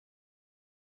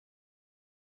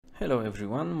Hello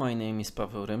everyone, my name is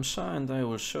Paweł Remsza and I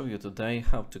will show you today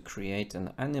how to create an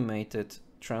animated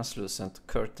translucent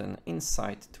curtain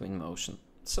inside Twinmotion.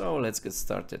 So let's get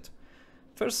started.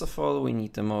 First of all, we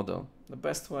need a model. The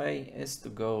best way is to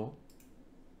go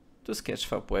to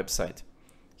Sketchfab website.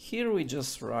 Here we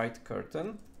just write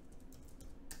curtain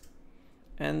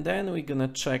and then we're gonna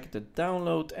check the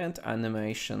download and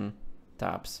animation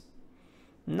tabs.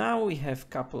 Now we have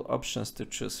couple options to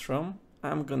choose from.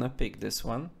 I'm gonna pick this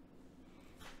one.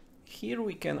 Here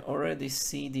we can already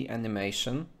see the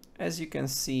animation. As you can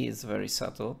see, it's very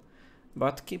subtle,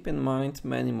 but keep in mind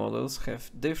many models have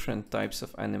different types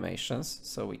of animations.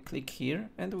 So we click here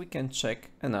and we can check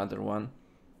another one.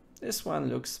 This one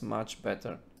looks much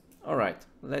better. All right,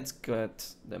 let's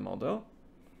get the model.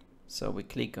 So we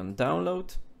click on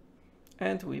download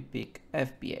and we pick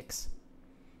FBX.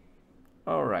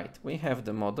 All right, we have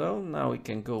the model. Now we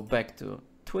can go back to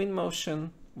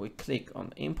Twinmotion. We click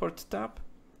on import tab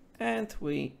and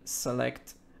we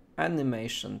select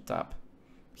animation tab.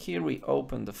 Here we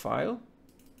open the file,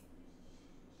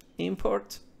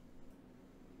 import.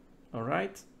 All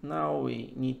right, now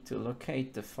we need to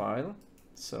locate the file.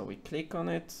 So we click on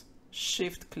it,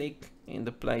 shift click in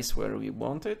the place where we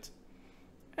want it.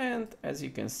 And as you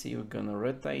can see, we're gonna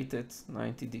rotate it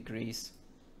 90 degrees.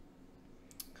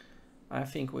 I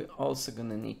think we're also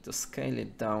gonna need to scale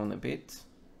it down a bit.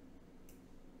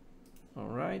 All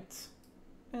right.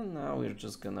 And now we're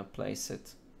just gonna place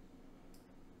it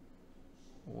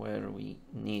where we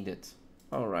need it.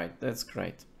 All right, that's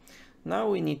great. Now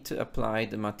we need to apply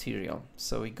the material.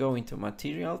 So we go into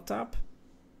Material tab,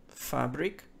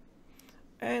 Fabric,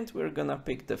 and we're gonna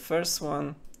pick the first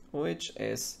one, which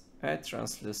is a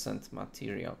translucent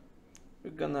material.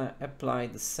 We're gonna apply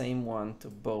the same one to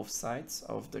both sides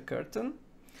of the curtain.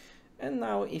 And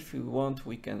now if we want,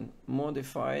 we can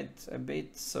modify it a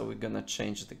bit. So we're gonna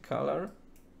change the color.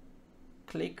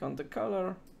 Click on the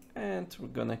color and we're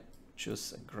gonna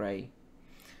choose a gray.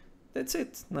 That's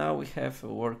it. Now we have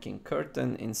a working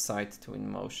curtain inside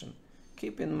Twinmotion.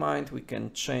 Keep in mind we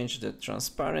can change the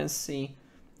transparency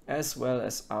as well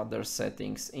as other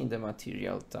settings in the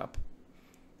Material tab.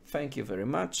 Thank you very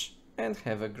much and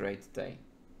have a great day.